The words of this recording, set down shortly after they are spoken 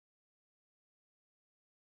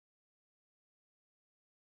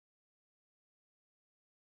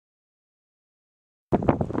Pop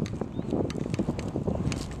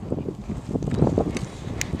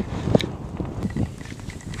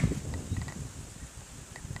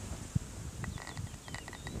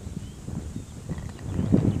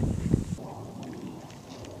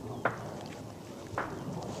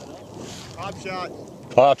shots.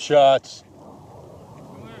 Pop shots.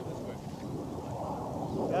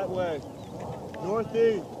 That way.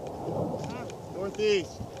 Northeast.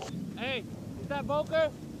 Northeast. Hey, is that Boker?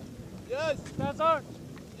 Yes. That's Art?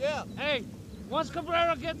 Yeah. Hey, once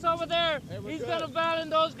Cabrera gets over there, Hey, he's gonna balance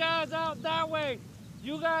those guys out that way.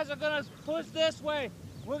 You guys are gonna push this way.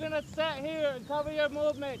 We're gonna set here and cover your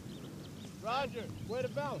movement. Roger. Where to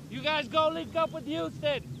balance? You guys go link up with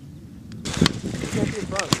Houston.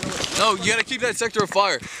 No, you gotta keep that sector of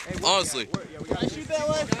fire. Hey, honestly. Can I shoot that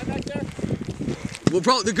way? Back there? Well,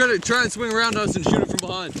 probably they're gonna try and swing around us and shoot it from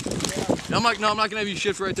behind. Yeah. I'm not gonna have you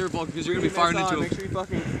shift right there, Vulcan, because you're gonna be firing into them. Make sure you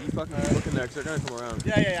fucking look in there, because they're gonna come around.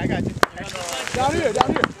 Yeah, I got you. Down here,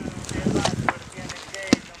 down here.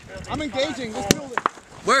 I'm engaging this building.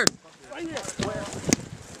 Where? Right here. Where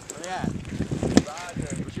they at?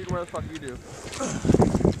 We're shooting where the fuck you do.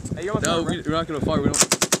 Hey, you no, we're not gonna fire. We don't know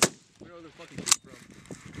where they're fucking shooting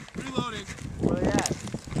from. Reloading. Where they at?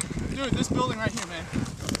 Dude, this building right here, man.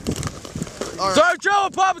 Right. Sergeant Joe,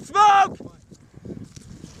 popping smoke!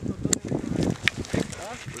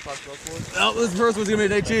 No, this first one's gonna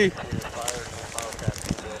be an HE.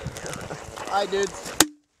 I did.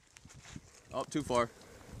 Oh, too far.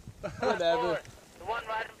 Whatever. The one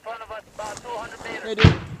right in front of us, about 200 meters. Hey,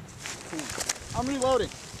 dude. I'm reloading.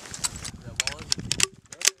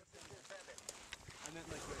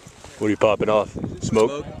 What are you popping off?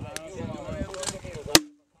 Smoke?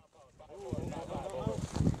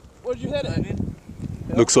 Where'd you hit it?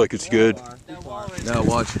 Looks like it's good. Now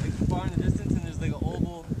watch. Far in the distance, and there's like an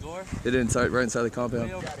oval door. It inside, right inside the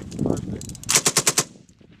compound.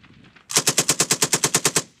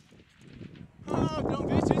 Oh, dumb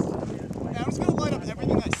bitches. Hey, I'm just gonna light up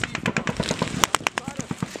everything I see.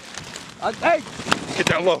 Hey! Get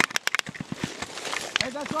down low. Hey,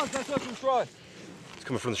 that's us from the shrine. It's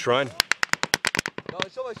coming from the shrine. No,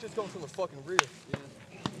 some of that shit's coming from the fucking rear.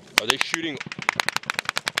 Are they shooting?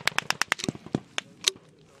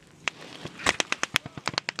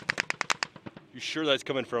 You sure that's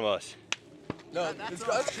coming from us? No, this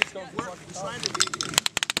shit's coming from fucking Trying to engage them.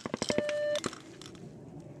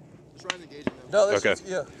 Trying to engage them. No, this Okay. shit's,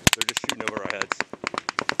 yeah. They're just shooting over our heads.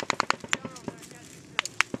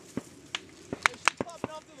 She's popping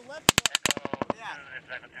off to the left of us. Yeah.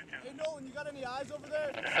 Hey, Nolan, you got any eyes over there?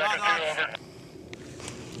 No.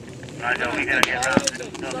 Roger, we gotta get around this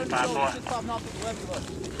She's building popping 5-4. off to the left of us.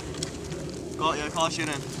 Call shit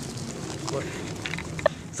in.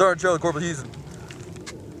 Sergeant Joe, Corporal Houston.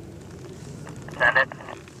 Send it.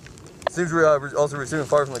 Seems we're also receiving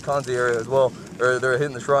fire from the Kanzi area as well. Or they're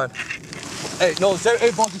hitting the shrine. Hey, Nolan, hey,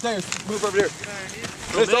 Vulcan, stay here. Move over here.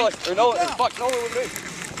 Nolan, fuck, Nolan with me.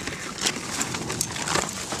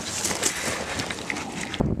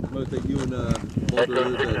 I'm gonna take you and Vulcan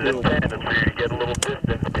over to the hill. For you to get a little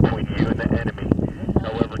distance between you and the enemy.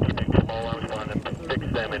 However, keeping small arms on them to fix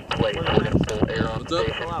them in place. We're going to pull air on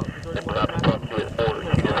station and put out the talk to his orders.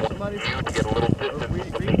 He just wants you to get a little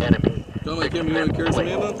distance from the enemy. Tell me, Kim, you want to carry some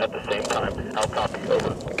ammo? At the same time, I'll copy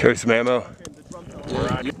over. Carry some ammo.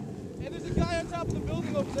 Yeah. Hey, there's a guy on top of the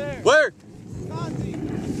building over there. Where? Nazi.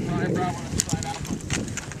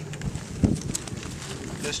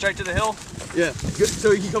 Go straight to the hill. Yeah.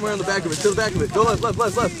 So you can come around the back of it. To the back of it. Go left.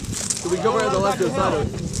 So we can come around the left side of it.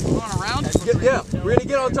 We're going around? Yeah, we're gonna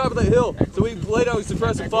get on top of that hill so we can lay down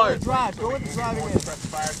suppressive fire. Drive. Go with the driving in.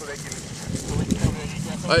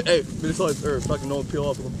 Alright, hey, just let fucking Nolan peel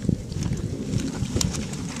off of them.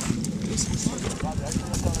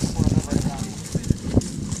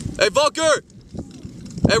 Hey, Vulker!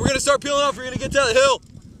 Hey, we're gonna start peeling off. We're gonna get to that hill.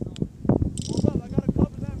 Hold up, I gotta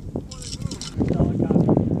cover them before they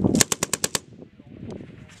move.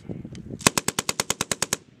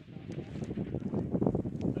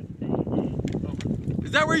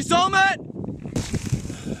 Is that where you saw him at?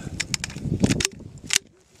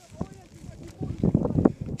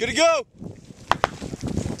 Good to go.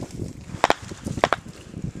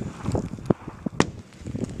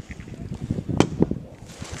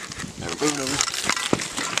 We're moving over.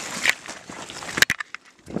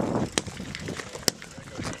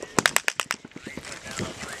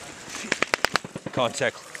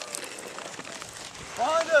 Contact.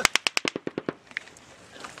 Behind us.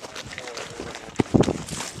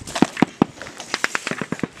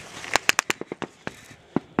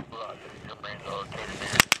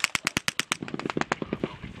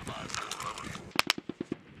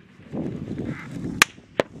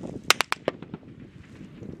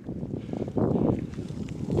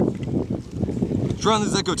 Shrine,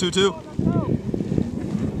 this is Echo 2-2.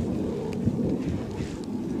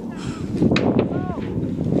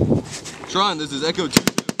 Shrine, this is Echo 2-2.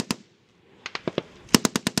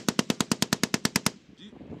 Do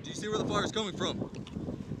you see where the fire is coming from?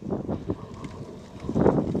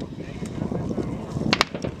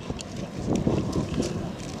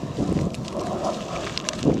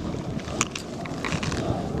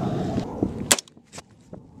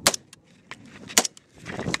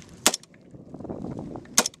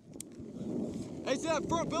 Hey, see that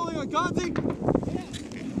front building on Conti?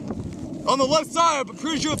 On the left side, I'm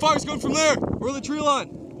pretty sure the fire's coming from there. We're the tree line.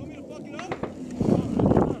 You want me to fuck it up?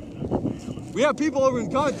 We have people over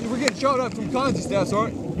in Conti. We're getting shot at from Conti staff,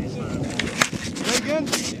 sorry. Say again?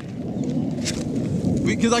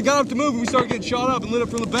 Because I got up to move and we started getting shot up and lit up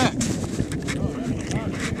from the back.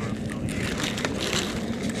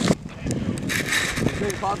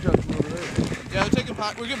 Taking pop shots from over there. Yeah,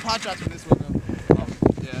 we're getting pot shots from this one though.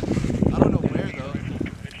 Yeah. I don't know where though.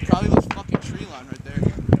 Probably this fucking tree line right there.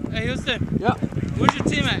 Hey, Houston. Yeah. Where's your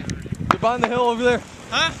team at? They're behind the hill over there.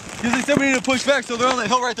 Huh? Because they said we need to push back, so they're on the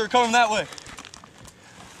hill right there, coming that way.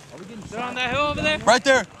 They're on that hill over there? Right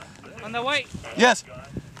there. On the white? Yes.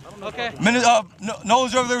 Okay.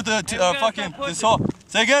 Nolan's over there with the fucking the saw.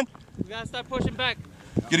 Say again? We gotta start pushing back.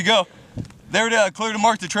 Good to go. They were clear to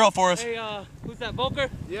mark the trail for us. Hey, who's that? Volker?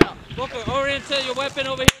 Yeah. Volker, orientate your weapon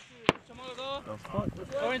over here to Shamagoa.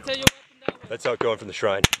 Orientate your weapon that way. That's outgoing from the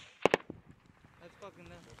shrine. That's fucking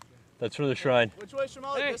them. That's from the shrine. Which way,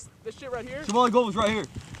 Shamali? Hey. This shit right here? Somali goal was right here.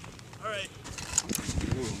 Alright.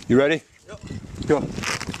 You ready? Yep. Go.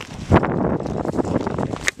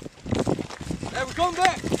 Hey, we're coming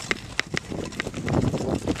back.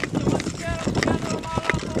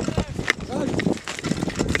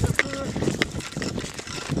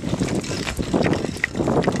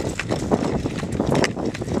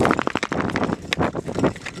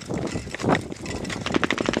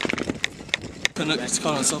 It's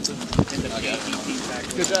caught on something.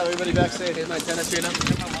 Good job, everybody back safe. Here's my antenna straight up.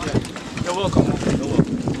 Yeah. You're welcome. You're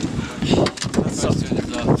welcome. What's up?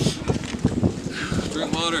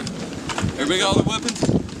 Drink water. Everybody got all their weapons?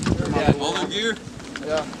 Yeah. All their gear?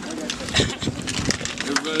 Yeah.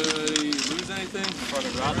 Everybody lose anything?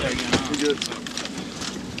 We're out there again, huh? We're good.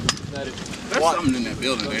 There's something in that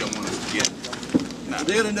building they don't want us to get.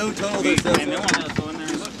 They got a no tunnel that says They won't let us go in there.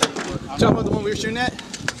 Talking about the one we were shooting at?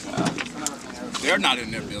 They're not in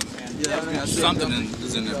their building. yeah, Something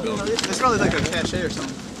is in their building. It's probably like a cache or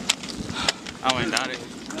something. I went down it.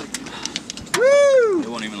 They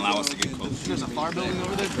won't even allow us to get close. There's a fire building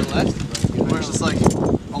over there to the left. Where it's just like,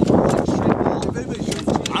 oh, like straight wall.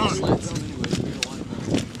 I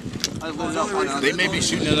don't know. They may be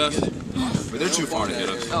shooting at us, but they're too far to hit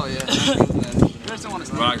us. Oh, yeah. They just don't want us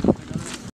to. Right.